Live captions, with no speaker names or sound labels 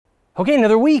Okay,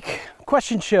 another week.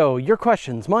 Question show, your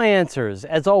questions, my answers.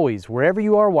 As always, wherever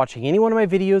you are watching any one of my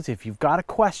videos, if you've got a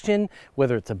question,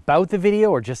 whether it's about the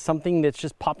video or just something that's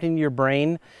just popped into your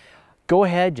brain, go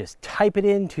ahead, just type it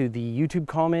into the YouTube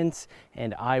comments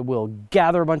and I will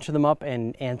gather a bunch of them up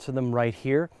and answer them right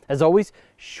here. As always,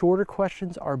 shorter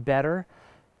questions are better.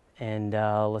 And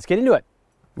let's get into it.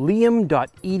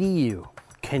 Liam.edu.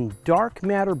 Can dark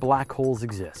matter black holes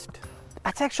exist?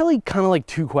 That's actually kind of like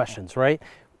two questions, right?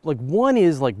 Like one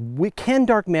is like, can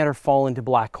dark matter fall into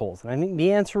black holes? And I think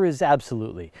the answer is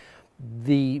absolutely.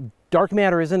 The dark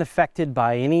matter isn't affected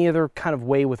by any other kind of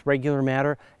way with regular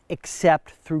matter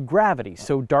except through gravity.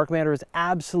 So dark matter is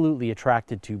absolutely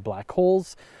attracted to black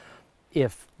holes.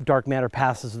 If dark matter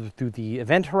passes through the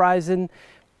event horizon,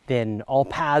 then all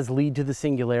paths lead to the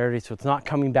singularity, so it's not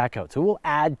coming back out. So it will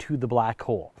add to the black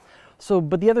hole. So,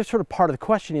 but the other sort of part of the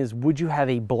question is, would you have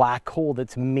a black hole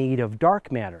that's made of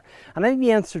dark matter? And I think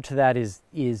the answer to that is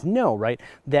no, right?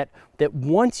 That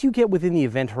once you get within the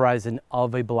event horizon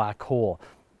of a black hole,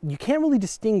 you can't really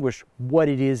distinguish what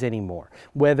it is anymore.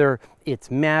 Whether it's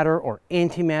matter or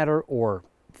antimatter or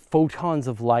photons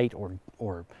of light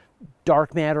or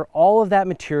dark matter, all of that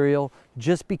material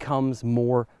just becomes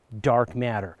more dark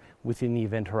matter within the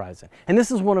event horizon. And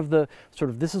this is one of the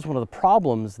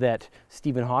problems that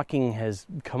Stephen Hawking has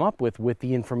come up with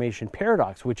the information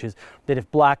paradox, which is that if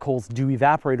black holes do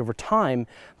evaporate over time,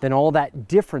 then all that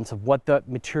difference of what the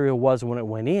material was when it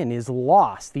went in is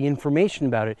lost. The information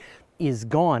about it is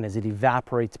gone as it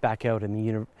evaporates back out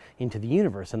into the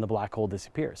universe and the black hole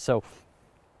disappears. So,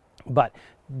 but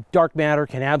dark matter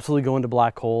can absolutely go into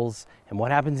black holes, and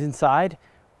what happens inside,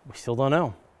 we still don't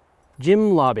know.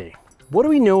 Jim Lobby. What do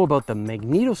we know about the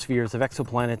magnetospheres of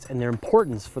exoplanets and their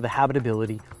importance for the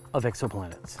habitability of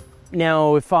exoplanets?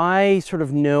 Now, if I sort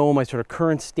of know my sort of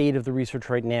current state of the research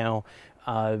right now,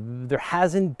 there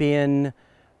hasn't been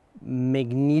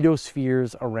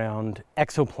magnetospheres around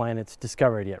exoplanets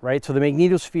discovered yet, right? So the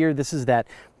magnetosphere, this is that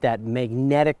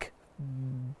magnetic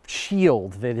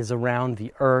shield that is around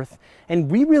the Earth, and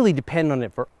we really depend on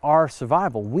it for our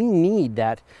survival. We need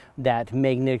that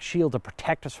magnetic shield to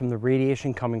protect us from the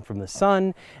radiation coming from the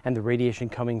sun and the radiation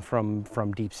coming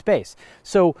from deep space.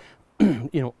 So,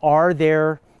 are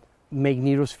there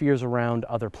magnetospheres around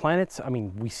other planets? I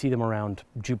mean, we see them around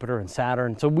Jupiter and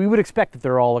Saturn, so we would expect that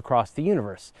they're all across the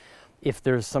universe. If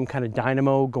there's some kind of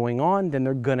dynamo going on, then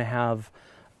they're going to have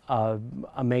a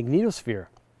magnetosphere.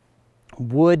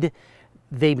 Would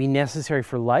they be necessary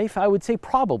for life? I would say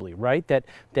probably, right? That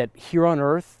here on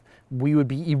Earth, we would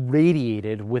be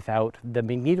irradiated without the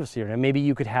magnetosphere. And maybe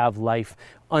you could have life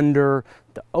under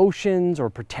the oceans or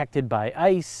protected by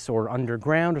ice or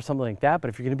underground or something like that. But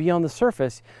if you're going to be on the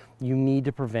surface, you need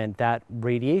to prevent that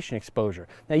radiation exposure.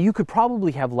 Now, you could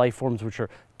probably have life forms which are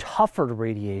tougher to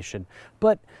radiation,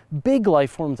 but big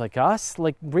life forms like us,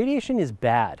 like radiation is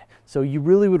bad. So you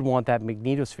really would want that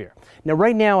magnetosphere. Now,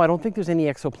 right now, I don't think there's any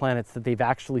exoplanets that they've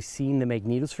actually seen the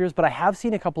magnetospheres, but I have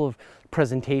seen a couple of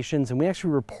presentations, and we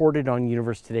actually reported on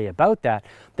Universe Today about that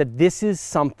this is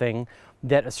something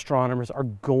that astronomers are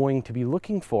going to be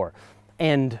looking for,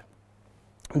 and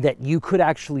that you could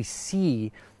actually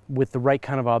see with the right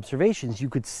kind of observations, you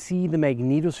could see the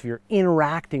magnetosphere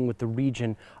interacting with the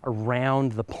region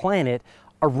around the planet,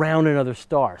 around another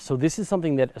star. So this is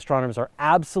something that astronomers are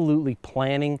absolutely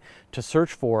planning to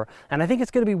search for, and I think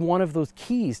it's going to be one of those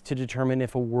keys to determine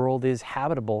if a world is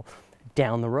habitable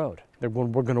down the road.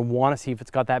 We're going to want to see if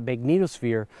it's got that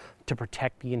magnetosphere to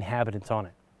protect the inhabitants on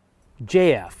it.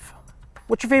 JF.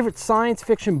 What's your favorite science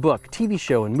fiction book, TV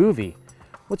show, and movie?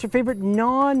 What's your favorite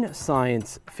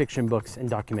non-science fiction books and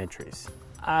documentaries?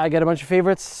 I got a bunch of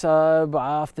favorites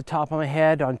off the top of my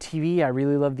head. On TV, I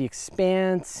really love The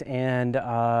Expanse, and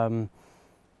man,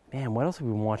 what else have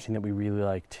we been watching that we really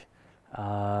liked?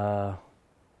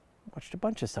 Watched a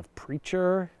bunch of stuff.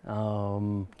 Preacher,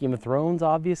 Game of Thrones,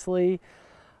 obviously.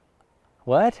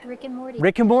 What? Rick and Morty.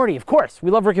 Rick and Morty, of course.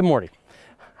 We love Rick and Morty.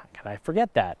 I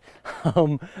forget that.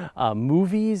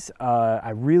 Movies,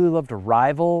 I really loved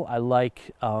Arrival. I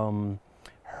like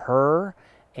Her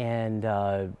and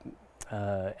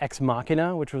Ex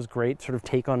Machina, which was great, sort of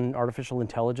take on artificial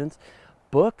intelligence.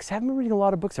 Books, haven't been reading a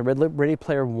lot of books. I read Ready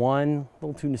Player One, a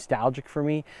little too nostalgic for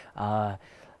me. I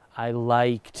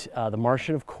liked The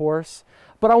Martian, of course.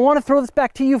 But I want to throw this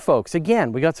back to you folks.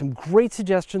 Again, we got some great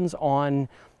suggestions on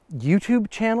YouTube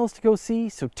channels to go see,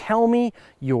 so tell me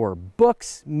your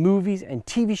books, movies, and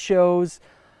TV shows.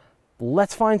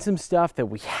 Let's find some stuff that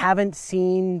we haven't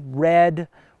seen, read,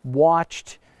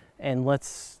 watched, and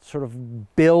let's sort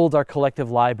of build our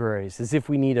collective libraries as if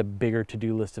we need a bigger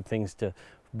to-do list of things to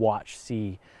watch,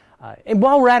 see, And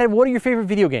while we're at it, what are your favorite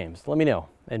video games? Let me know,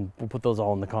 and we'll put those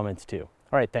all in the comments too.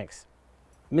 All right, thanks.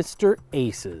 Mr.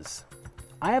 Aces.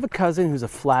 I have a cousin who's a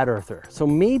flat earther, so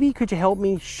maybe could you help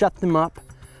me shut them up?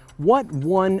 What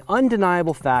one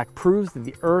undeniable fact proves that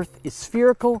the Earth is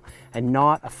spherical and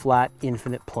not a flat,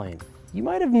 infinite plane? You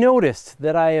might have noticed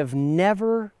that I have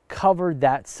never covered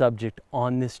that subject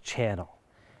on this channel.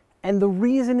 And the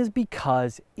reason is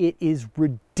because it is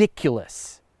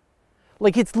ridiculous.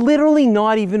 Like, it's literally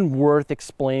not even worth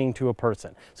explaining to a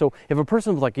person. So if a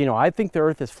person was like, you know, I think the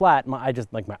Earth is flat, my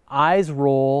eyes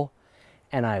roll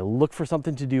and I look for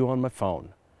something to do on my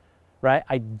phone, right?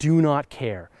 I do not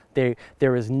care.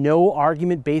 There is no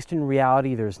argument based in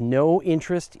reality. There's no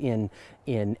interest in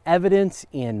evidence,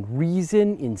 in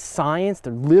reason, in science.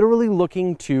 They're literally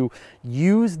looking to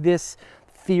use this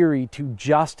theory to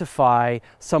justify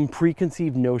some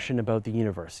preconceived notion about the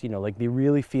universe. You know, like they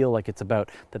really feel like it's about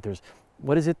that there's,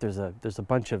 what is it? There's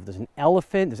an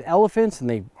elephant, there's elephants and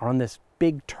they are on this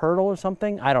big turtle or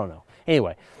something. I don't know.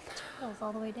 Anyway. Turtles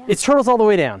all the way down. It's turtles all the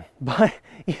way down. But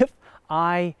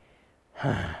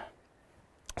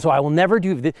so I will never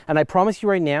do this, and I promise you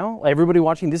right now, everybody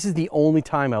watching, this is the only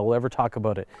time I will ever talk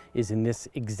about it, is in this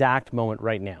exact moment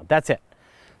right now. That's it.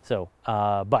 So,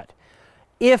 but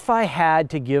if I had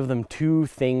to give them two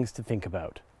things to think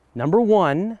about, number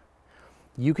one,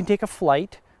 you can take a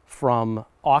flight from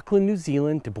Auckland, New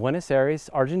Zealand to Buenos Aires,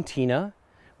 Argentina,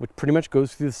 which pretty much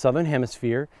goes through the southern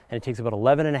hemisphere, and it takes about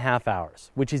 11.5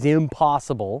 hours, which is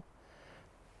impossible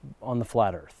on the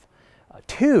flat Earth.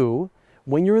 Two,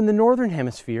 when you're in the northern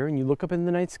hemisphere and you look up in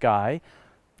the night sky,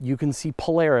 you can see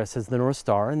Polaris as the North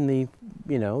Star, and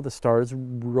the stars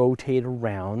rotate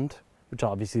around, which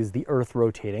obviously is the Earth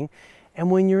rotating.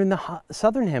 And when you're in the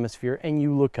southern hemisphere and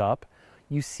you look up,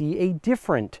 you see a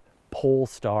different pole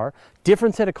star,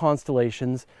 different set of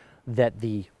constellations that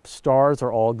the stars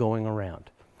are all going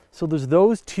around. So there's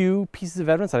those two pieces of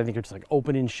evidence that I think are just like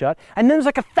open and shut. And then there's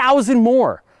like 1,000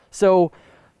 more. So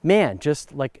man,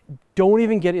 just like, don't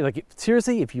even get it. Like,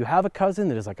 seriously, if you have a cousin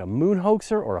that is like a moon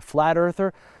hoaxer or a flat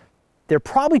earther, they're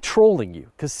probably trolling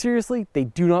you, because seriously, they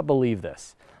do not believe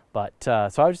this. But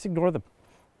so I would just ignore them.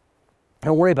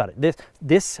 Don't worry about it.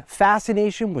 This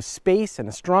fascination with space and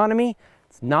astronomy,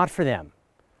 it's not for them.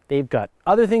 They've got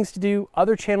other things to do,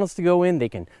 other channels to go in. They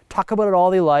can talk about it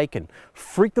all they like and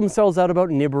freak themselves out about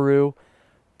Nibiru.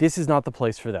 This is not the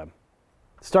place for them.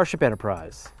 Starship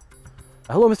Enterprise.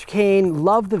 Hello, Mr. Kane.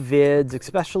 Love the vids,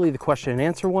 especially the question and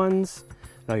answer ones.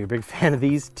 I know you're a big fan of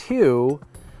these too.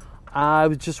 I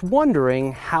was just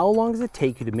wondering, how long does it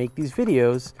take you to make these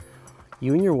videos?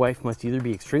 You and your wife must either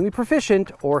be extremely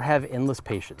proficient or have endless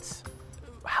patience.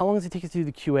 How long does it take us to do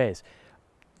the QAs?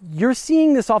 You're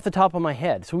seeing this off the top of my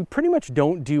head, so we pretty much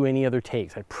don't do any other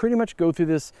takes. I pretty much go through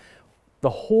this, the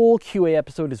whole QA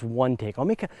episode is one take. I'll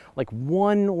make like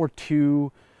one or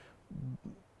two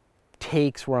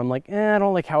takes where I'm like, I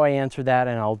don't like how I answered that,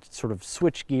 and I'll sort of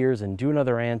switch gears and do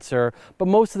another answer. But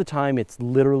most of the time, it's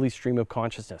literally stream of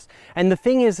consciousness. And the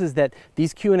thing is that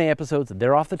these Q&A episodes,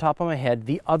 they're off the top of my head.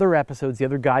 The other episodes, the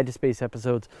other Guide to Space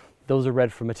episodes, those are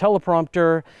read from a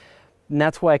teleprompter. And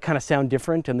that's why I kind of sound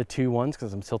different in the two ones,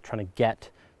 because I'm still trying to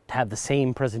have the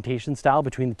same presentation style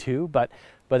between the two, but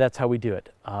that's how we do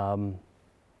it.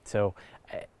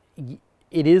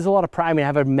 It is a lot of pride. I mean, I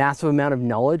have a massive amount of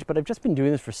knowledge, but I've just been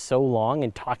doing this for so long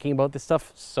and talking about this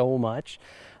stuff so much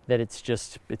that it's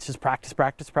just practice,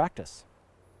 practice, practice.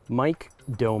 Mike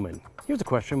Doman. Here's a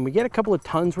question. We get a couple of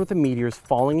tons worth of meteors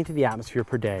falling into the atmosphere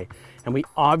per day, and we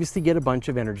obviously get a bunch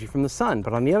of energy from the sun.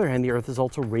 But on the other hand, the Earth is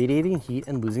also radiating heat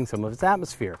and losing some of its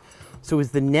atmosphere. So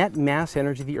is the net mass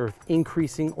energy of the Earth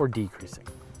increasing or decreasing?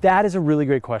 That is a really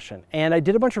great question. And I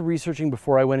did a bunch of researching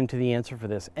before I went into the answer for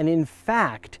this. And in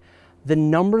fact, the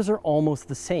numbers are almost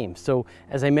the same. So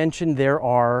as I mentioned, there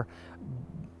are,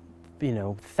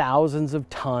 thousands of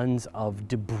tons of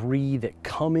debris that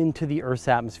come into the Earth's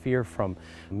atmosphere from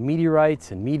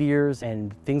meteorites and meteors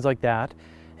and things like that,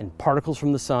 and particles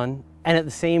from the sun. And at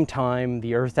the same time,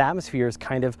 the Earth's atmosphere is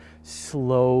kind of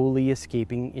slowly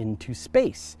escaping into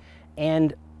space.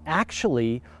 And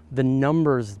actually, the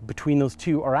numbers between those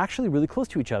two are actually really close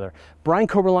to each other. Brian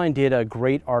Koberlein did a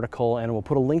great article, and we'll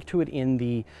put a link to it in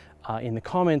the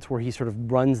comments, where he sort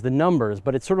of runs the numbers,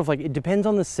 but it's sort of like, it depends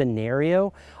on the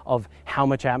scenario of how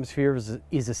much atmosphere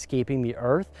is escaping the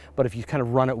Earth. But if you kind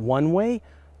of run it one way,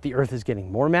 the Earth is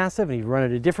getting more massive, and if you run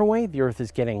it a different way, the Earth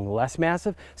is getting less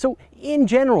massive. So in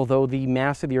general, though, the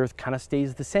mass of the Earth kind of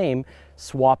stays the same,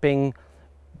 swapping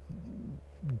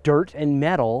dirt and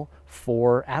metal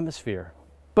for atmosphere.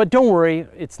 But don't worry,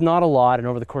 it's not a lot, and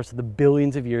over the course of the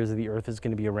billions of years that the Earth is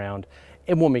going to be around,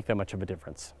 it won't make that much of a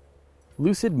difference.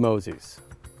 Lucid Moses.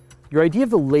 Your idea of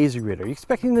the laser grid, are you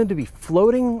expecting them to be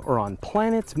floating or on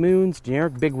planets, moons,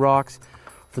 generic big rocks?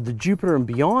 For the Jupiter and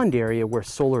beyond area where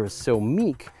solar is so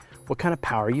meek, what kind of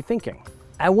power are you thinking?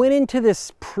 I went into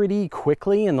this pretty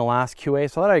quickly in the last QA,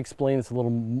 so I thought I'd explain this in a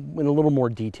little more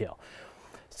detail.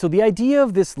 So the idea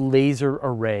of this laser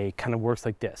array kind of works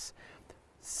like this.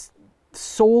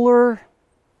 Solar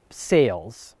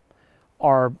sails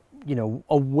are,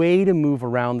 a way to move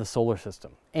around the solar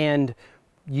system. And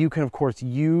you can, of course,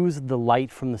 use the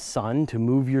light from the sun to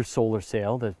move your solar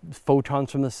sail. The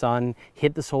photons from the sun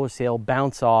hit the solar sail,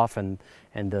 bounce off, and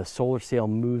the solar sail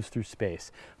moves through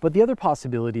space. But the other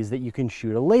possibility is that you can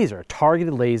shoot a laser, a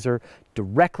targeted laser,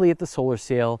 directly at the solar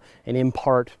sail and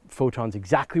impart photons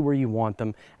exactly where you want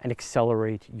them and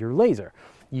accelerate your laser.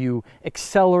 You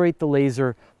accelerate the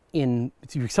laser you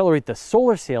accelerate the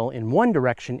solar sail in one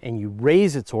direction and you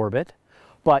raise its orbit,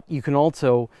 but you can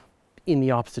also, in the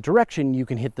opposite direction, you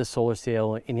can hit the solar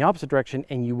sail in the opposite direction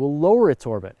and you will lower its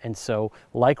orbit. And so,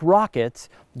 like rockets,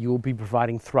 you will be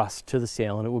providing thrust to the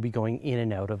sail and it will be going in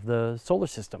and out of the solar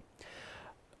system.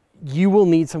 You will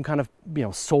need some kind of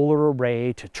solar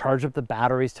array to charge up the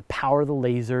batteries, to power the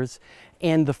lasers.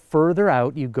 And the further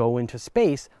out you go into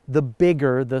space, the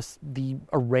bigger the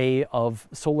array of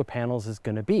solar panels is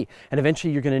going to be. And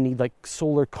eventually you're going to need like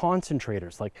solar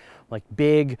concentrators, like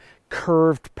big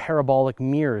curved parabolic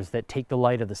mirrors that take the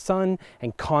light of the sun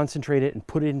and concentrate it and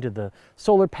put it into the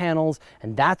solar panels.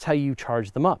 And that's how you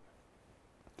charge them up.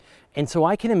 And so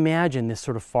I can imagine this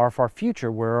sort of far, far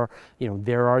future where,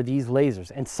 there are these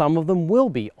lasers, and some of them will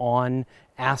be on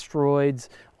asteroids,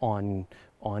 on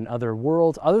other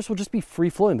worlds. Others will just be free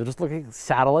floating. They'll just look like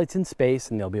satellites in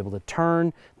space, and they'll be able to turn,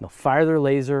 and they'll fire their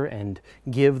laser and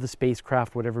give the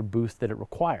spacecraft whatever boost that it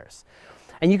requires.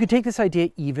 And you could take this idea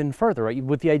even further, right?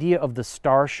 With the idea of the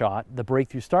Starshot, the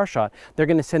Breakthrough Starshot, they're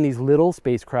going to send these little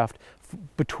spacecraft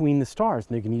between the stars,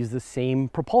 and they're going to use the same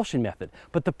propulsion method.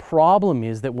 But the problem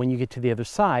is that when you get to the other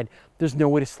side, there's no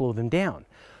way to slow them down.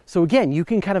 So again, you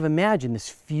can kind of imagine this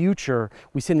future.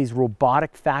 We send these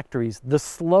robotic factories the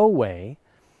slow way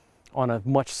on a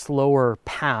much slower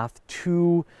path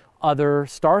to other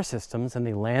star systems, and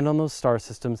they land on those star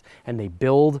systems and they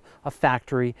build a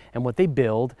factory, and what they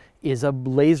build is a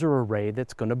laser array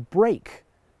that's going to break,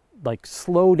 like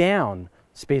slow down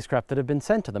spacecraft that have been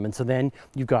sent to them. And so then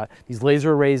you've got these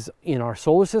laser arrays in our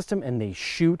solar system, and they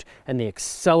shoot and they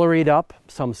accelerate up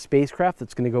some spacecraft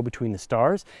that's going to go between the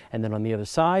stars. And then on the other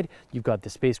side, you've got the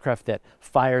spacecraft that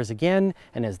fires again,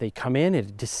 and as they come in,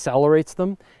 it decelerates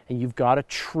them. And you've got a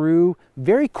true,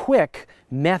 very quick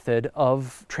method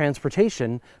of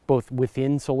transportation, both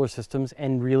within solar systems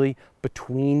and really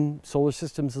between solar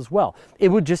systems as well. It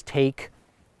would just take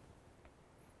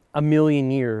a million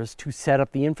years to set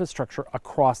up the infrastructure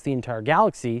across the entire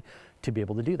galaxy to be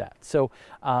able to do that. So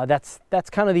that's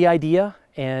kind of the idea,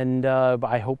 and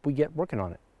I hope we get working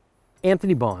on it.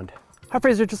 Anthony Bond. Hi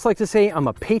Fraser, just like to say I'm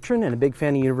a patron and a big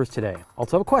fan of Universe Today.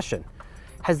 Also have a question.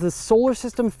 Has the solar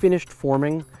system finished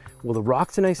forming? Will the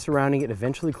rocks and ice surrounding it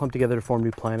eventually clump together to form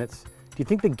new planets? Do you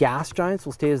think the gas giants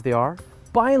will stay as they are?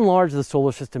 By and large, the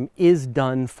solar system is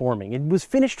done forming. It was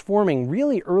finished forming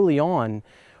really early on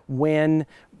when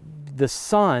the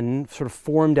sun sort of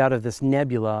formed out of this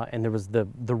nebula, and there was the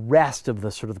rest of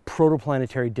the sort of the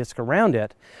protoplanetary disk around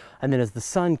it. And then as the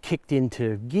sun kicked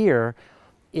into gear,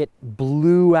 it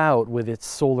blew out with its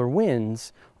solar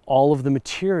winds all of the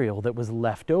material that was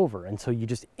left over. And so you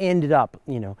just ended up,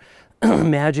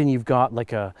 imagine you've got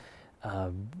like a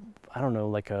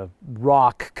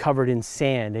rock covered in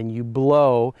sand, and you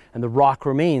blow and the rock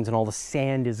remains and all the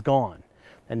sand is gone.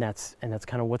 And that's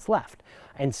kind of what's left.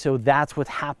 And so that's what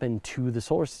happened to the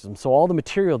solar system. So all the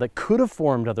material that could have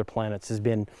formed other planets has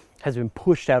been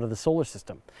pushed out of the solar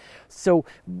system. So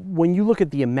when you look at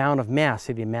the amount of mass,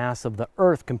 say the mass of the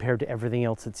Earth compared to everything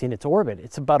else that's in its orbit,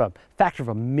 it's about a factor of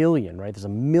 1 million, right? There's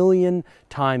 1 million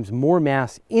times more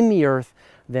mass in the Earth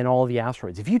than all of the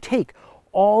asteroids. If you take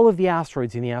all of the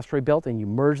asteroids in the asteroid belt and you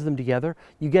merge them together,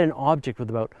 you get an object with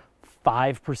about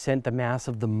 5% the mass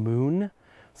of the Moon.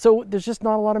 So there's just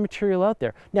not a lot of material out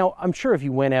there. Now, I'm sure if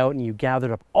you went out and you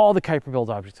gathered up all the Kuiper Belt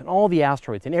objects and all the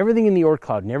asteroids and everything in the Oort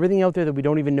cloud and everything out there that we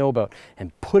don't even know about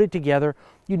and put it together,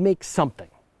 you'd make something.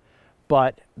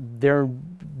 But they're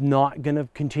not going to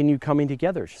continue coming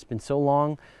together. It's just been so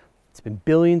long. It's been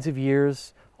billions of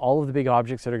years. All of the big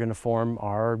objects that are going to form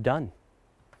are done.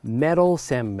 Metal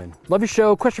Salmon. Love your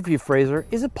show. Question for you, Fraser.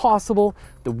 Is it possible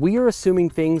that we are assuming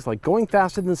things like going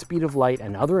faster than the speed of light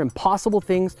and other impossible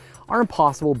things are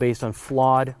impossible based on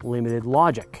flawed, limited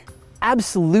logic?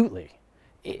 Absolutely.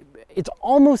 it's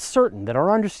almost certain that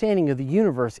our understanding of the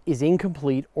universe is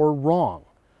incomplete or wrong.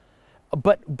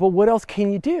 But what else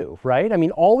can you do, right? I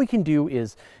mean, all we can do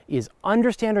is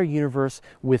understand our universe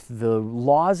with the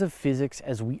laws of physics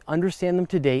as we understand them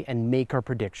today and make our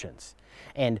predictions.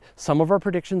 And some of our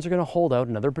predictions are going to hold out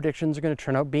and other predictions are going to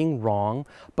turn out being wrong,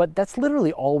 but that's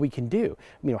literally all we can do.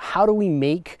 You know, how do we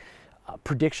make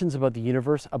predictions about the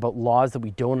universe, about laws that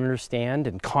we don't understand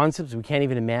and concepts we can't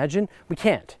even imagine? We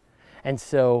can't. And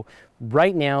so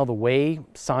right now, the way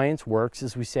science works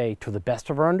is we say, to the best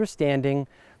of our understanding,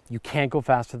 you can't go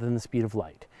faster than the speed of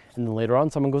light. And then later on,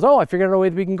 someone goes, oh, I figured out a way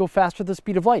that we can go faster than the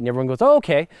speed of light. And everyone goes, oh,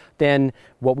 okay, then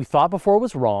what we thought before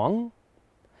was wrong.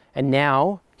 And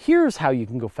now, here's how you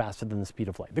can go faster than the speed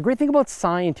of light. The great thing about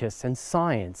scientists and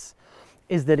science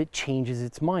is that it changes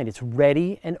its mind. It's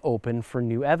ready and open for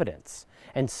new evidence.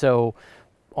 And so,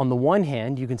 on the one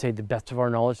hand, you can say the best of our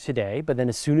knowledge today, but then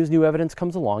as soon as new evidence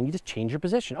comes along, you just change your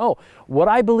position. Oh, what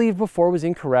I believed before was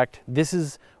incorrect. This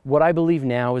is what I believe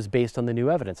now is based on the new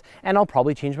evidence. And I'll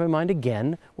probably change my mind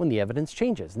again when the evidence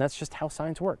changes. And that's just how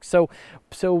science works. So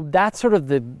that's sort of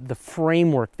the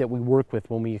framework that we work with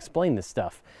when we explain this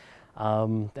stuff.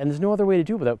 And there's no other way to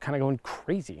do it without kind of going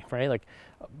crazy, right? Like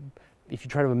if you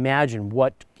try to imagine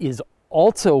what is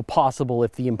also possible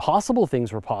if the impossible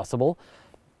things were possible,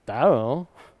 I don't know.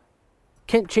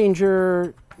 Kent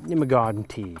Changer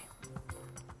Nimagati.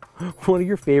 One of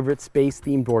your favorite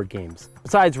space-themed board games,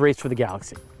 besides Race for the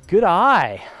Galaxy. Good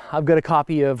eye. I've got a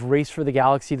copy of Race for the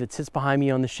Galaxy that sits behind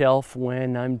me on the shelf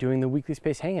when I'm doing the weekly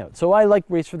space hangout. So I like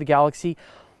Race for the Galaxy.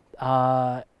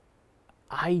 I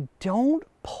don't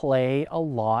play a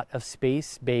lot of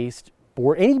space-based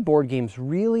any board games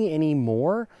really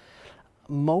anymore.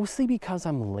 Mostly because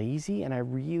I'm lazy and I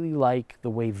really like the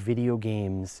way video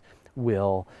games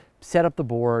will set up the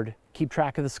board, keep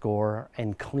track of the score,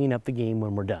 and clean up the game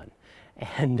when we're done.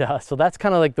 And so that's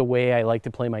kind of like the way I like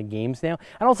to play my games now.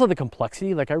 And also the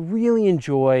complexity. Like I really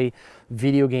enjoy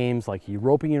video games like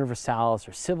Europa Universalis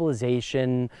or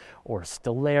Civilization or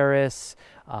Stellaris,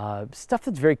 stuff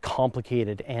that's very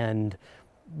complicated and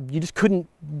you just couldn't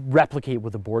replicate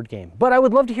with a board game. But I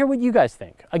would love to hear what you guys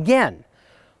think. Again,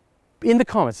 in the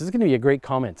comments, this is going to be a great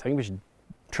comment. I think we should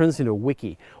turn this into a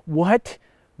wiki. What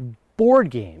board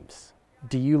games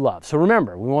do you love? So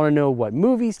remember, we want to know what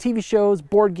movies, TV shows,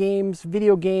 board games,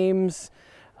 video games,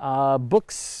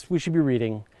 books we should be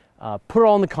reading. Put it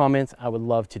all in the comments. I would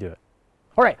love to do it.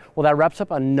 All right, well, that wraps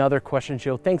up another question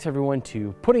show. Thanks, everyone,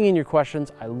 to putting in your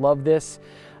questions. I love this.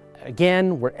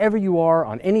 Again, wherever you are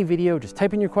on any video, just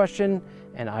type in your question,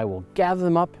 and I will gather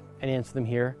them up and answer them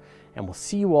here. And we'll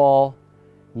see you all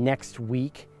next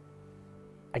week.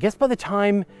 I guess by the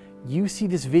time you see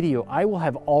this video, I will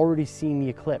have already seen the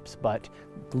eclipse, but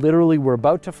literally we're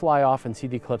about to fly off and see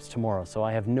the eclipse tomorrow, so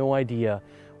I have no idea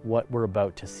what we're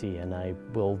about to see, and I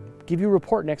will give you a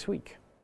report next week.